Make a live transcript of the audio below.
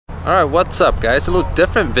Alright, what's up guys? A little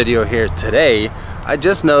different video here today. I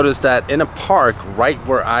just noticed that in a park right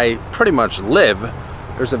where I pretty much live,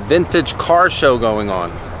 there's a vintage car show going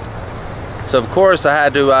on. So of course I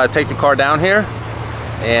had to take the car down here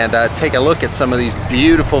and take a look at some of these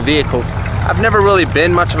beautiful vehicles. I've never really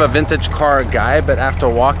been much of a vintage car guy, but after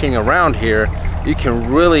walking around here, you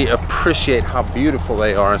can really appreciate how beautiful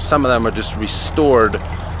they are. And some of them are just restored.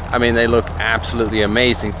 I mean, they look absolutely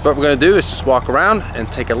amazing. What we're gonna do is just walk around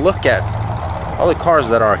and take a look at all the cars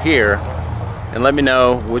that are here and let me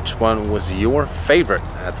know which one was your favorite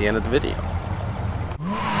at the end of the video.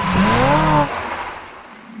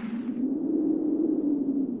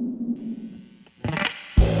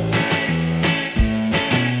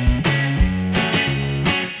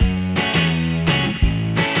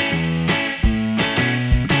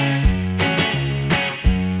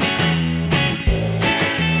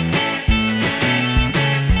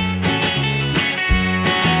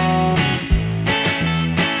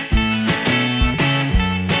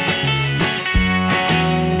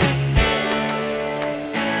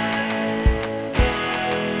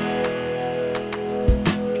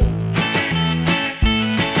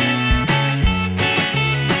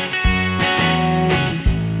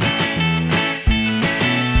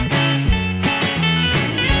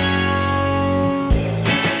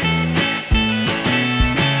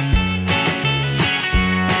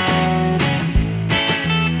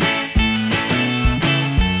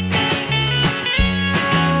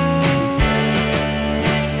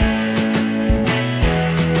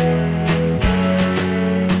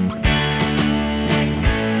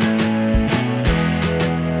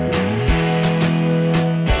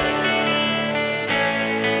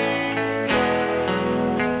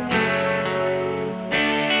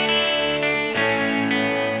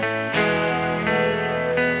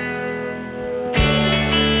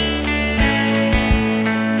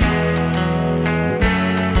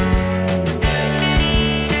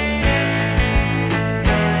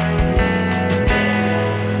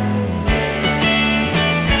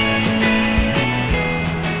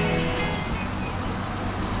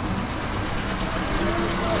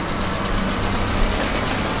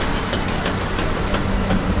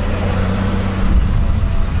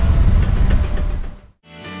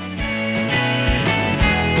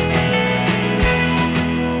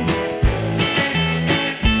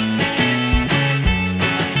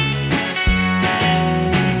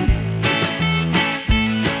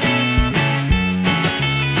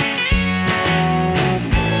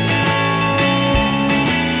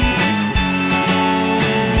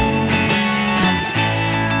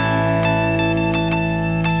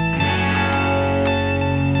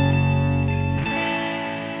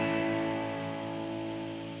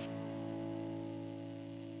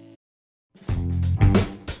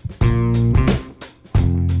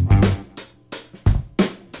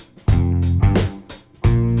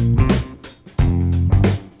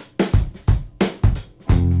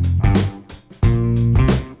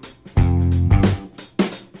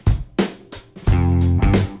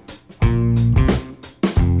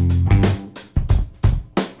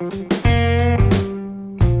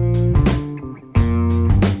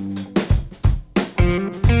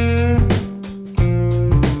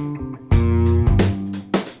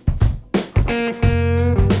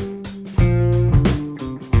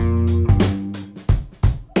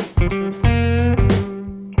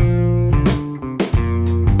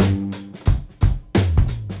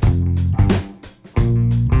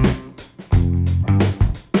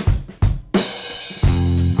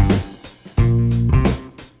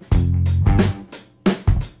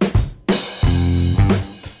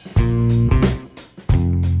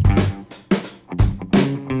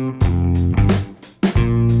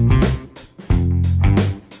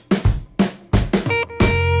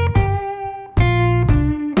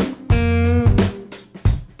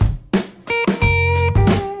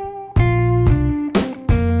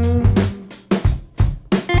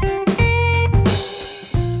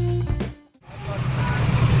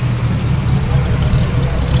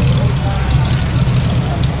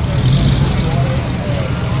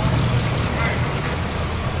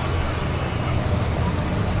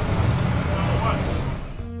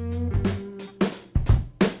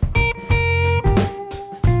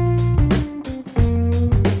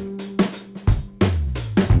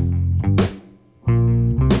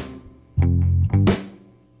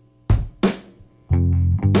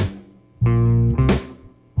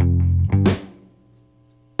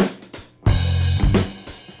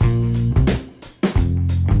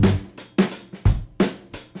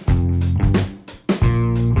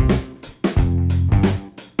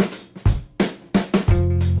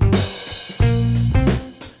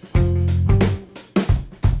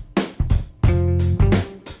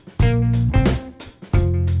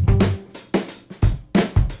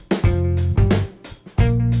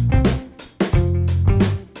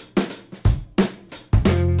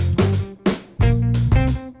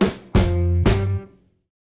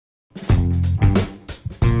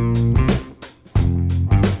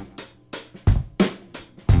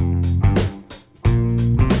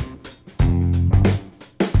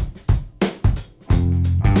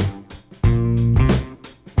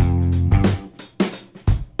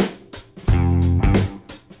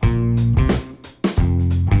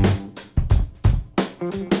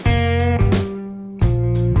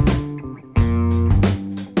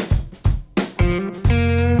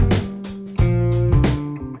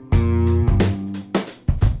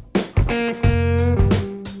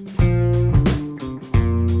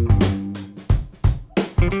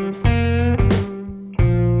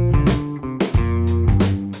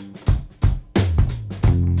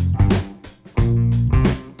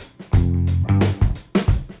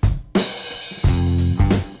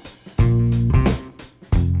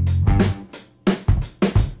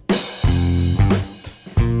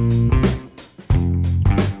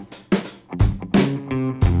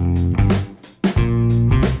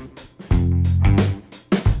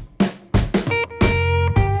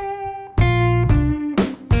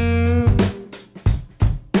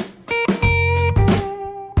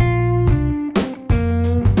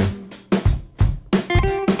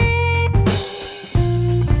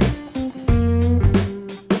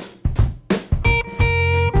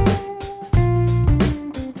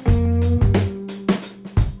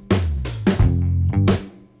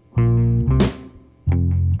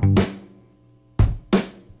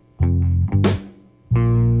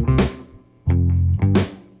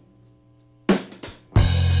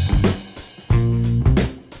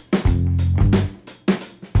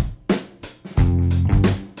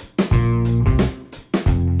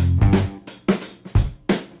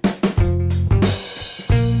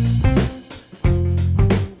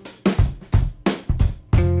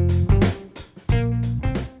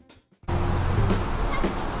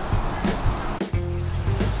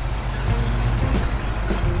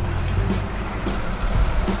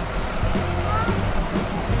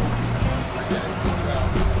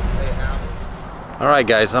 Alright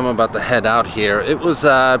guys, I'm about to head out here. It was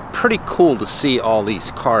pretty cool to see all these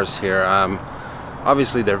cars here.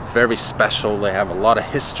 Obviously they're very special. They have a lot of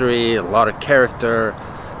history, a lot of character,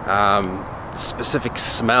 specific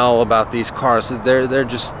smell about these cars.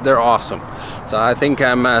 They're awesome. So I think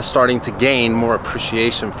I'm starting to gain more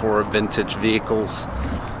appreciation for vintage vehicles.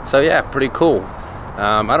 So yeah, pretty cool.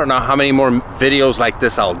 I don't know how many more videos like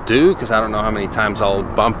this I'll do, because I don't know how many times I'll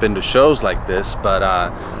bump into shows like this, but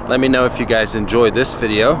let me know if you guys enjoyed this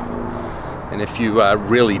video, and if you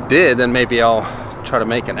really did, then maybe I'll try to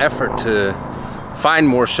make an effort to find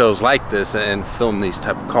more shows like this and film these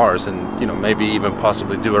type of cars, and you know, maybe even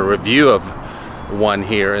possibly do a review of one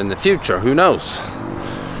here in the future. Who knows?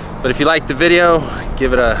 But if you liked the video,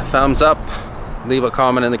 give it a thumbs up. Leave a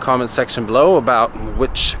comment in the comment section below about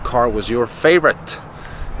which car was your favorite.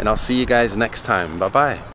 And I'll see you guys next time. Bye-bye.